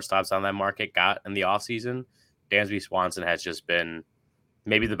other shortstops on that market got in the offseason, Dansby Swanson has just been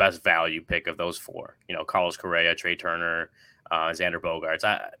maybe the best value pick of those four. Carlos Correa, Trey Turner, Xander Bogaerts.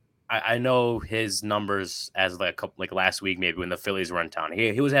 I know his numbers as like last week, maybe when the Phillies were in town,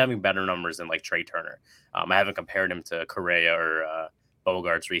 he was having better numbers than like Trey Turner. I haven't compared him to Correa or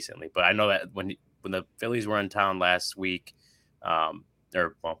Bogaerts recently, but I know that when the Phillies were in town last week, I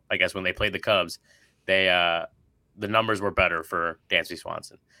guess when they played the Cubs, the numbers were better for Dansby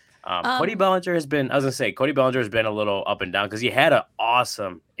Swanson. Cody Bellinger has been, Cody Bellinger has been a little up and down because he had an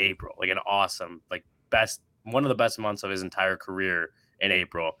awesome April, like an awesome, like one of the best months of his entire career in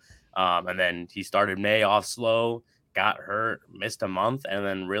April. And then he started May off slow, got hurt, missed a month, and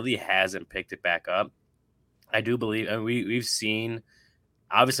then really hasn't picked it back up. I do believe, and we've seen,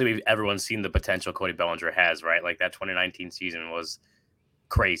 obviously everyone's seen the potential Cody Bellinger has, right? Like that 2019 season was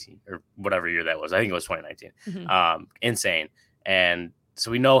crazy, or whatever year that was. I think it was 2019. Mm-hmm. Insane. And so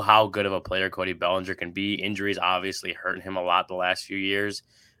we know how good of a player Cody Bellinger can be. Injuries obviously hurting him a lot the last few years.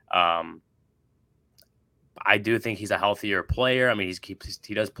 I do think he's a healthier player. I mean,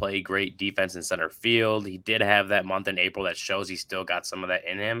 he does play great defense in center field. He did have that month in April that shows he still got some of that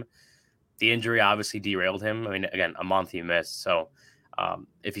in him. The injury obviously derailed him. I mean, again, a month he missed. So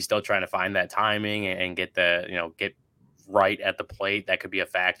if he's still trying to find that timing and get get right at the plate, that could be a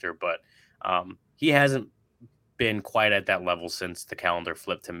factor. But he hasn't been quite at that level since the calendar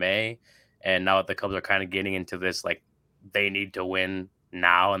flipped to May. And now that the Cubs are kind of getting into this, like they need to win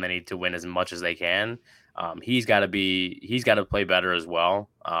now and they need to win as much as they can. He's got to play better as well.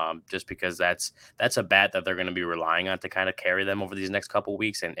 Just because that's a bat that they're going to be relying on to kind of carry them over these next couple of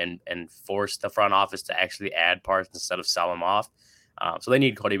weeks and force the front office to actually add parts instead of sell them off. So they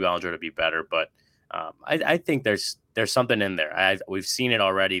need Cody Bellinger to be better, but I think there's something in there. We've seen it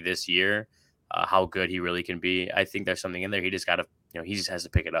already this year, how good he really can be. I think there's something in there. He just has to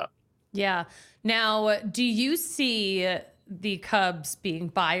pick it up. Yeah. Now, do you see the Cubs being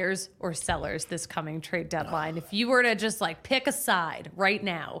buyers or sellers this coming trade deadline? If you were to just like pick a side right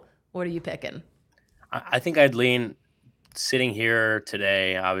now, what are you picking? I think I'd lean, sitting here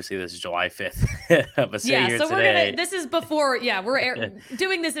today, obviously this is July 5th. But this is before, we're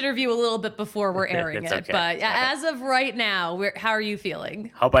doing this interview a little bit before we're airing it. Okay. But as of right now, how are you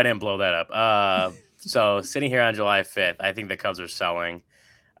feeling? Hope I didn't blow that up. So sitting here on July 5th, I think the Cubs are selling.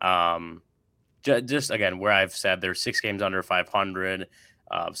 Just again, where I've said they're 6 games under 500,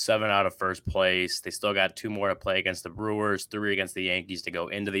 7 out of first place. They still got 2 more to play against the Brewers, 3 against the Yankees to go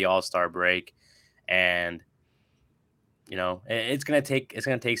into the All-Star break. And it's gonna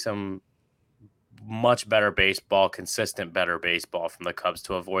take some much better baseball, consistent better baseball from the Cubs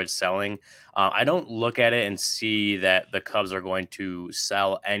to avoid selling. I don't look at it and see that the Cubs are going to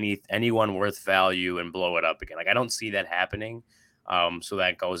sell anyone worth value and blow it up again. Like I don't see that happening. So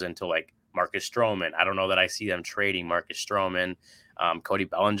that goes into like Marcus Stroman. I don't know that I see them trading Marcus Stroman. Cody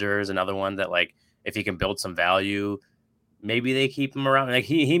Bellinger is another one that, like, if he can build some value, maybe they keep him around. Like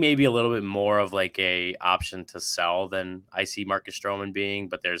he may be a little bit more of like a option to sell than I see Marcus Stroman being,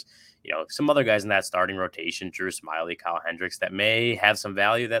 but there's, some other guys in that starting rotation, Drew Smyly, Kyle Hendricks, that may have some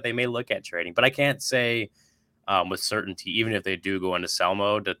value that they may look at trading. But I can't say with certainty, even if they do go into sell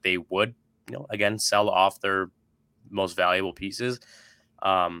mode, that they would, again, sell off their most valuable pieces.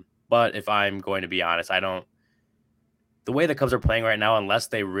 But if I'm going to be honest, the way the Cubs are playing right now, unless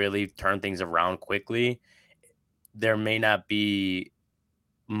they really turn things around quickly, there may not be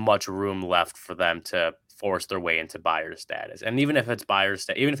much room left for them to force their way into buyer status. And even if it's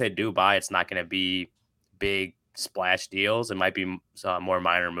even if they do buy, it's not going to be big splash deals. It might be more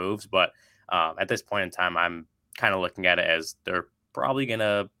minor moves. But at this point in time, I'm kind of looking at it as they're probably going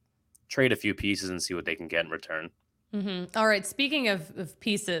to trade a few pieces and see what they can get in return. Mm-hmm. All right. Speaking of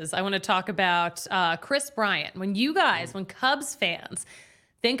pieces, I want to talk about Kris Bryant. When Cubs fans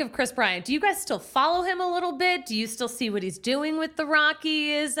think of Kris Bryant, do you guys still follow him a little bit? Do you still see what he's doing with the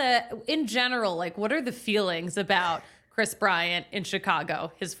Rockies? In general, like, what are the feelings about Kris Bryant in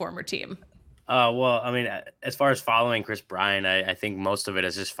Chicago, his former team? Well, I mean, as far as following Kris Bryant, I think most of it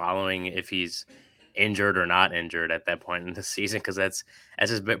is just following if he's injured or not injured at that point in the season, because it's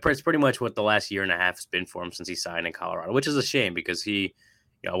pretty much what the last year and a half has been for him since he signed in Colorado, which is a shame because he,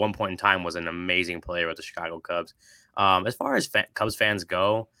 at one point in time was an amazing player with the Chicago Cubs. As far as Cubs fans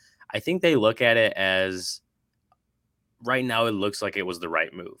go, I think they look at it as right now it looks like it was the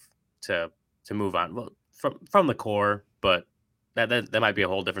right move to move on from the core, but that might be a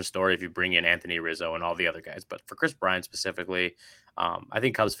whole different story if you bring in Anthony Rizzo and all the other guys. But for Chris Bryant specifically, I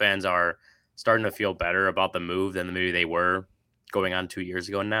think Cubs fans are starting to feel better about the move than maybe they were going on 2 years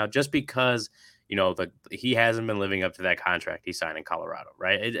ago now, just because, he hasn't been living up to that contract he signed in Colorado,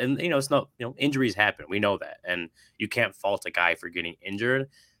 right? And it's not, injuries happen. We know that. And you can't fault a guy for getting injured,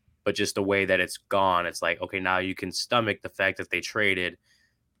 but just the way that it's gone, it's like, okay, now you can stomach the fact that they traded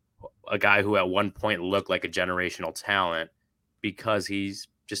a guy who at one point looked like a generational talent because he's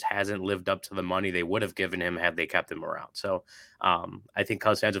just hasn't lived up to the money they would have given him had they kept him around. So I think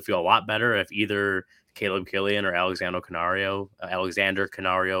Cubs fans would feel a lot better if either Caleb Killian or Alexander Canario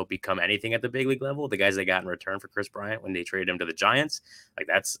become anything at the big league level. The guys they got in return for Chris Bryant when they traded him to the Giants, like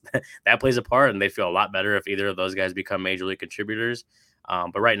that plays a part, and they feel a lot better if either of those guys become major league contributors.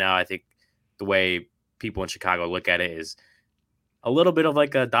 But right now, I think the way people in Chicago look at it is a little bit of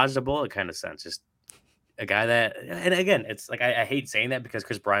like a dodge the bullet kind of sense. Just a guy that, and again, it's like, I hate saying that because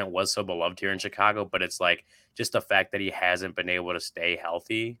Chris Bryant was so beloved here in Chicago, but it's like just the fact that he hasn't been able to stay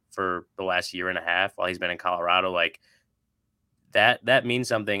healthy for the last year and a half while he's been in Colorado, like that means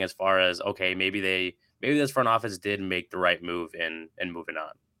something as far as, okay, maybe this front office did make the right move in moving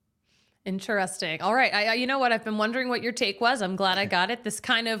on. Interesting. All right. You know what? I've been wondering what your take was. I'm glad I got it. This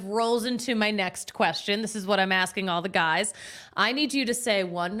kind of rolls into my next question. This is what I'm asking all the guys. I need you to say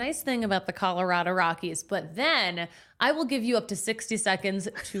one nice thing about the Colorado Rockies, but then I will give you up to 60 seconds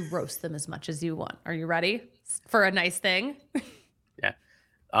to roast them as much as you want. Are you ready for a nice thing? Yeah.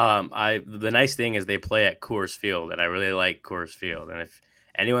 The nice thing is they play at Coors Field, and I really like Coors Field. And if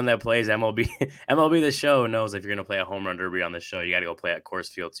anyone that plays MLB the show knows if you're going to play a home run derby on the show, you got to go play at Coors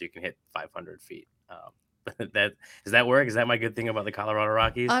Field so you can hit 500 feet. Does that work? Is that my good thing about the Colorado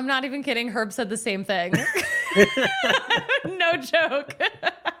Rockies? I'm not even kidding. Herb said the same thing. No joke.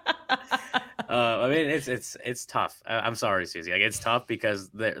 I mean, it's tough. I'm sorry, Susie. Like, it's tough because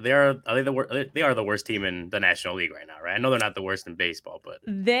they are the worst team in the National League right now, right? I know they're not the worst in baseball, but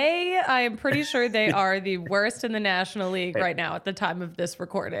I am pretty sure they are the worst in the National League right now at the time of this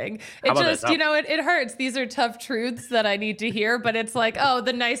recording. It just, it hurts. These are tough truths that I need to hear, but it's like, oh,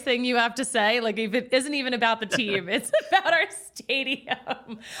 the nice thing you have to say, like, if it isn't even about the team, it's about our stadium.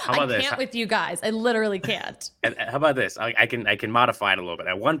 I can't with you guys. I literally can't. And how about this? I can modify it a little bit.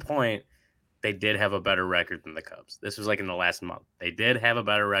 At one point, they did have a better record than the Cubs. This was like in the last month. They did have a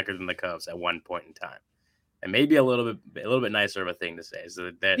better record than the Cubs at one point in time. And maybe a little bit nicer of a thing to say.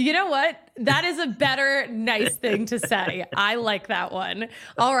 So that, you know what? That is a better, nice thing to say. I like that one.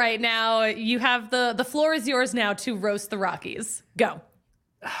 All right, now you have the floor is yours now to roast the Rockies. Go.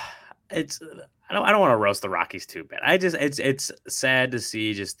 I don't want to roast the Rockies too bad. It's sad to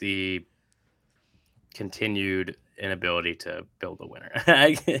see just the continued inability to build a winner.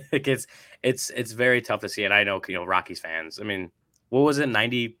 It's very tough to see, and I know Rockies fans. I mean, what was it,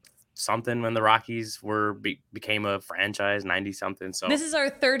 90 something when the Rockies became a franchise, 90 something. So this is our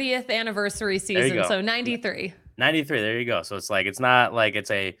 30th anniversary season, so 93. 93. There you go. So it's like it's not like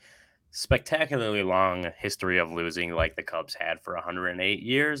it's a spectacularly long history of losing like the Cubs had for 108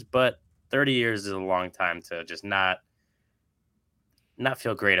 years, but 30 years is a long time to just not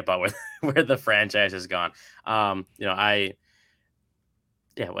feel great about where the franchise has gone.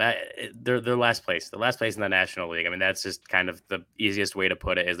 They're last place. The last place in the National League. I mean, that's just kind of the easiest way to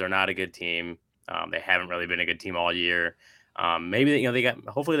put it. Is they're not a good team. They haven't really been a good team all year. Maybe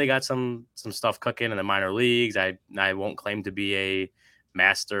hopefully they got some stuff cooking in the minor leagues. I won't claim to be a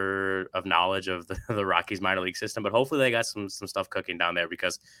master of knowledge of the Rockies minor league system, but hopefully they got some stuff cooking down there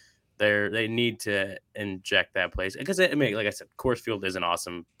because they need to inject that place. Because like I said, Coors Field is an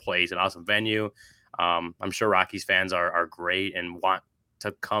awesome place, an awesome venue. I'm sure Rockies fans are great and want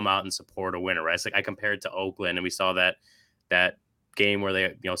to come out and support a winner, right? It's like I compared it to Oakland, and we saw that game where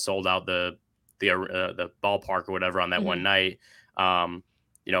they sold out the ballpark or whatever on that one night.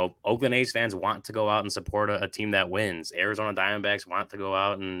 Oakland A's fans want to go out and support a team that wins. Arizona Diamondbacks want to go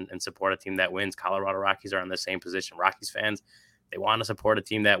out and support a team that wins. Colorado Rockies are in the same position. Rockies fans, they want to support a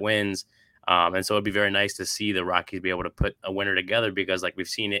team that wins. And so it'd be very nice to see the Rockies be able to put a winner together because like we've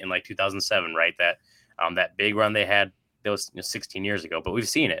seen it in like 2007, right? That big run they had, that was 16 years ago, but we've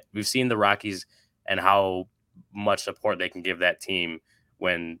seen it. We've seen the Rockies and how much support they can give that team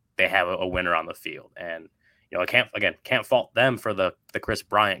when they have a winner on the field. And, I can't fault them for the Chris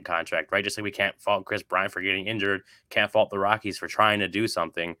Bryant contract, right? Just like we can't fault Chris Bryant for getting injured. Can't fault the Rockies for trying to do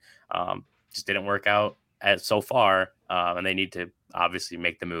something. Just didn't work out so far. And they need to obviously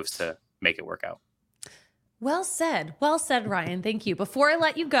make the moves to make it work out. Well said, Ryan. Thank you. Before I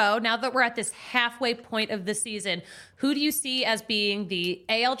let you go, now that we're at this halfway point of the season, who do you see as being the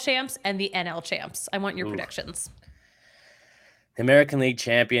AL champs and the NL champs? I want your predictions. The American League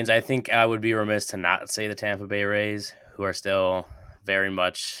champions, I think I would be remiss to not say the Tampa Bay Rays, who are still very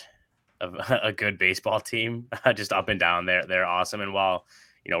much a good baseball team, just up and down. They're awesome. And while,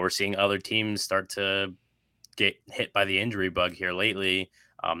 we're seeing other teams start to get hit by the injury bug here lately,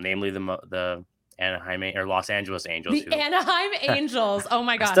 namely the Anaheim or Los Angeles Angels. The Anaheim Angels. Oh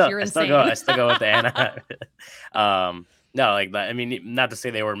my gosh, you're insane. I still go with the Anaheim. No, I mean, not to say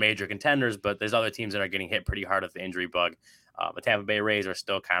they were major contenders, but there's other teams that are getting hit pretty hard with the injury bug. The Tampa Bay Rays are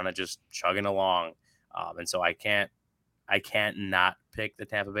still kind of just chugging along, and so I can't not pick the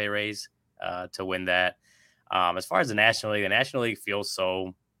Tampa Bay Rays to win that. As far as the National League feels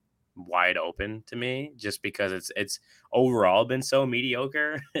so wide open to me, just because it's overall been so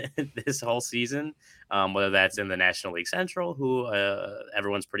mediocre this whole season, whether that's in the National League Central, who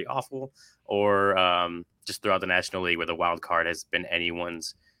everyone's pretty awful, or just throughout the National League, where the wild card has been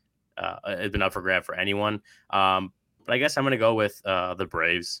has been up for grab for anyone. But I guess I'm going to go with the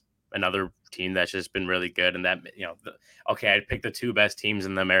Braves, another team that's just been really good. And that, okay, I picked the two best teams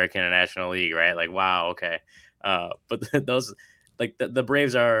in the American and National League, right? Like, wow, okay. But those, the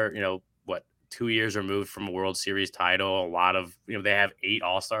Braves are, 2 years removed from a World Series title. A lot of, they have 8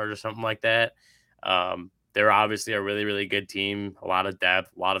 All-Stars or something like that. They're obviously a really, really good team, a lot of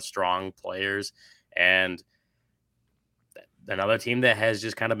depth, a lot of strong players, and another team that has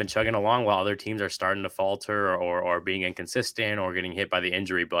just kind of been chugging along while other teams are starting to falter or being inconsistent or getting hit by the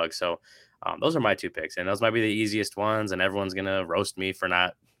injury bug. So those are my 2 picks, and those might be the easiest ones, and everyone's going to roast me for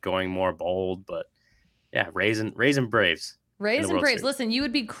not going more bold, but yeah, Rays and Braves. Rays and Braves. Listen, you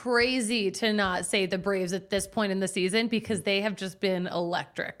would be crazy to not say the Braves at this point in the season because they have just been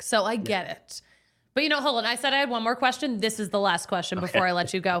electric. So I get it. But, hold on. I said I had one more question. This is the last question before I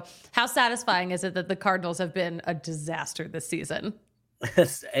let you go. How satisfying is it that the Cardinals have been a disaster this season?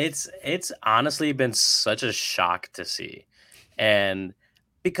 It's honestly been such a shock to see. And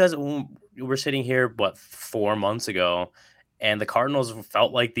because we're sitting here, 4 months ago, and the Cardinals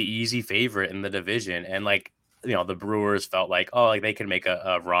felt like the easy favorite in the division. And the Brewers felt like, they could make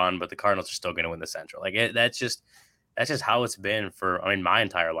a run, but the Cardinals are still going to win the Central. That's just how it's been for, my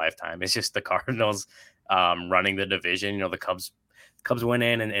entire lifetime. It's just the Cardinals running the division. The Cubs went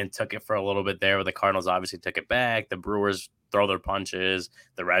in and took it for a little bit there, but the Cardinals obviously took it back. The Brewers throw their punches.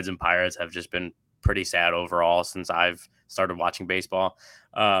 The Reds and Pirates have just been pretty sad overall since I've started watching baseball.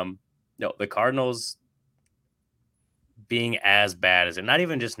 The Cardinals being as bad as it, not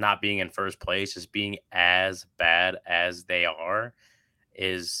even just not being in first place, just being as bad as they are,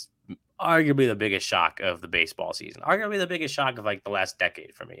 is arguably the biggest shock of the baseball season. Arguably the biggest shock of the last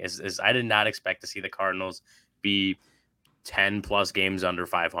decade for me is I did not expect to see the Cardinals be 10 plus games under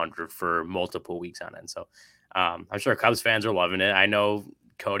 500 for multiple weeks on end. So I'm sure Cubs fans are loving it. I know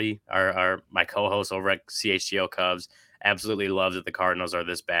Cody, my co-host over at CHGO Cubs, absolutely loves that the Cardinals are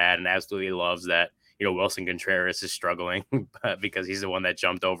this bad and absolutely loves that, Wilson Contreras is struggling because he's the one that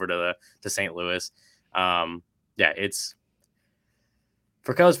jumped over to St. Louis. It's,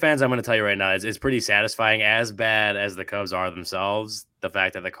 for Cubs fans, I'm going to tell you right now, it's pretty satisfying. As bad as the Cubs are themselves, the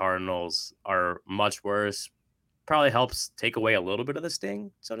fact that the Cardinals are much worse probably helps take away a little bit of the sting,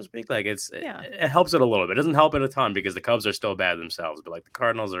 so to speak. It helps it a little bit. It doesn't help it a ton because the Cubs are still bad themselves, but the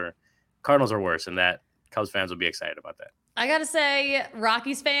Cardinals are worse, and that Cubs fans will be excited about that. I got to say,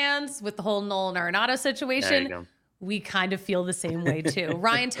 Rockies fans, with the whole Nolan Arenado situation, we kind of feel the same way too.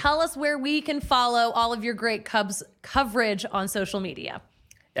 Ryan, tell us where we can follow all of your great Cubs coverage on social media.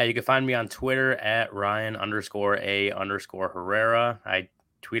 Yeah, you can find me on Twitter at Ryan_A_Herrera. I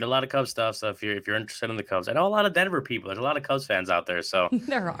tweet a lot of Cubs stuff, so if you're interested in the Cubs, I know a lot of Denver people. There's a lot of Cubs fans out there, so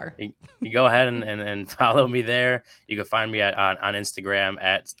there are. You go ahead and follow me there. You can find me on Instagram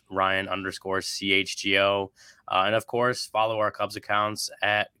at Ryan_CHGO, and of course follow our Cubs accounts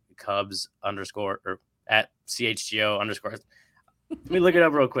at Cubs_ or at CHGO_. Let me look it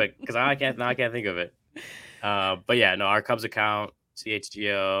up real quick because I can't think of it. But yeah, no, our Cubs account.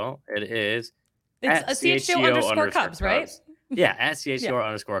 CHGO, it's at CHGO _Cubs, right? Yeah, at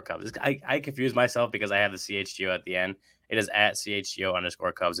CHGO _Cubs. I confuse myself because I have the CHGO at the end. It is at CHGO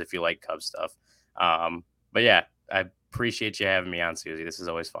 _Cubs if you like Cubs stuff. But yeah, I appreciate you having me on, Susie. This is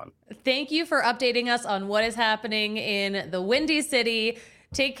always fun. Thank you for updating us on what is happening in the Windy City.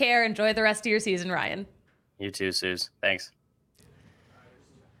 Take care. Enjoy the rest of your season, Ryan. You too, Suze. Thanks.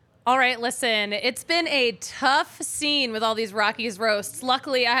 All right, listen, it's been a tough scene with all these Rockies roasts.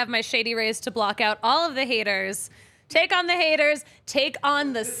 Luckily, I have my Shady Rays to block out all of the haters. Take on the haters, take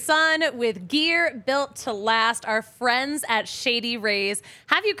on the sun with gear built to last. Our friends at Shady Rays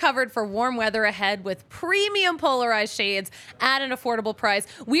have you covered for warm weather ahead with premium polarized shades at an affordable price.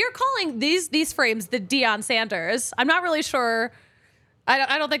 We are calling these frames the Deion Sanders. I'm not really sure.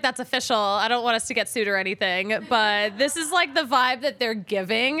 I don't think that's official. I don't want us to get sued or anything, but this is like the vibe that they're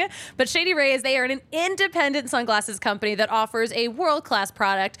giving. But Shady Rays, they are an independent sunglasses company that offers a world-class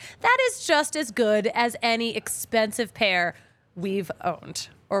product that is just as good as any expensive pair we've owned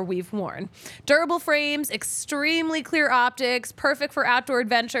or we've worn. Durable frames, extremely clear optics, perfect for outdoor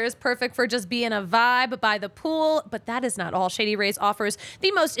adventures, perfect for just being a vibe by the pool. But that is not all. Shady Rays offers the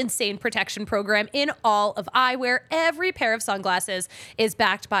most insane protection program in all of eyewear. Every pair of sunglasses is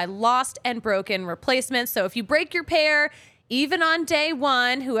backed by lost and broken replacements. So if you break your pair, even on day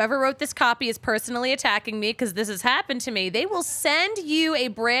one, whoever wrote this copy is personally attacking me because this has happened to me. They will send you a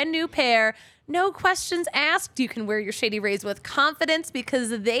brand new pair. No questions asked. You can wear your Shady Rays with confidence because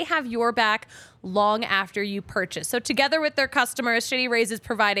they have your back long after you purchase. So together with their customers, Shady Rays is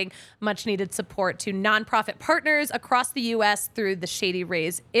providing much needed support to nonprofit partners across the U.S. through the Shady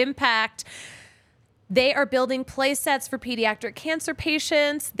Rays Impact. They are building play sets for pediatric cancer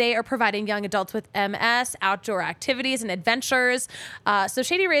patients. They are providing young adults with MS, outdoor activities and adventures. So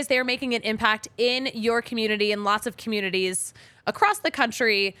Shady Rays, they are making an impact in your community and lots of communities across the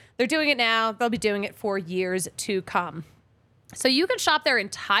country. They're doing it now. They'll be doing it for years to come. So you can shop their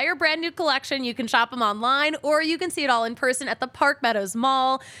entire brand new collection. You can shop them online, or you can see it all in person at the Park Meadows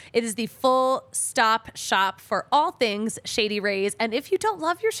Mall. It is the full stop shop for all things Shady Rays. And if you don't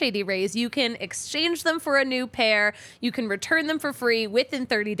love your Shady Rays, you can exchange them for a new pair. You can return them for free within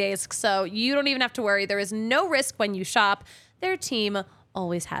 30 days. So you don't even have to worry. There is no risk when you shop. Their team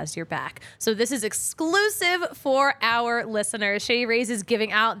always has your back. So this is exclusive for our listeners. Shady Rays is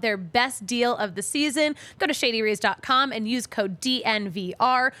giving out their best deal of the season. Go to shadyrays.com and use code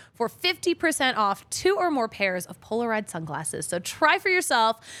DNVR for 50% off 2 or more pairs of polarized sunglasses. So try for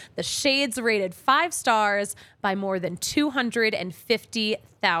yourself the shades rated 5 stars by more than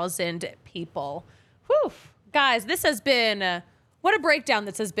 250,000 people. Whew. Guys, this has been what a breakdown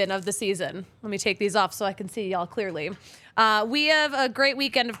this has been of the season. Let me take these off so I can see y'all clearly. We have a great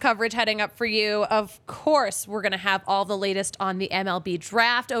weekend of coverage heading up for you. Of course, we're going to have all the latest on the MLB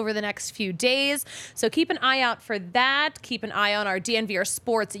draft over the next few days. So keep an eye out for that. Keep an eye on our DNVR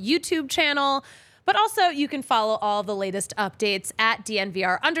Sports YouTube channel. But also, you can follow all the latest updates at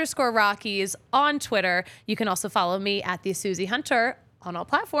DNVR_Rockies on Twitter. You can also follow me at the Susie Hunter on all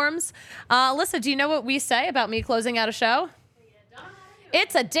platforms. Alyssa, do you know what we say about me closing out a show?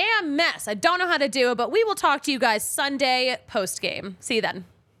 It's a damn mess. I don't know how to do it, but we will talk to you guys Sunday post-game. See you then.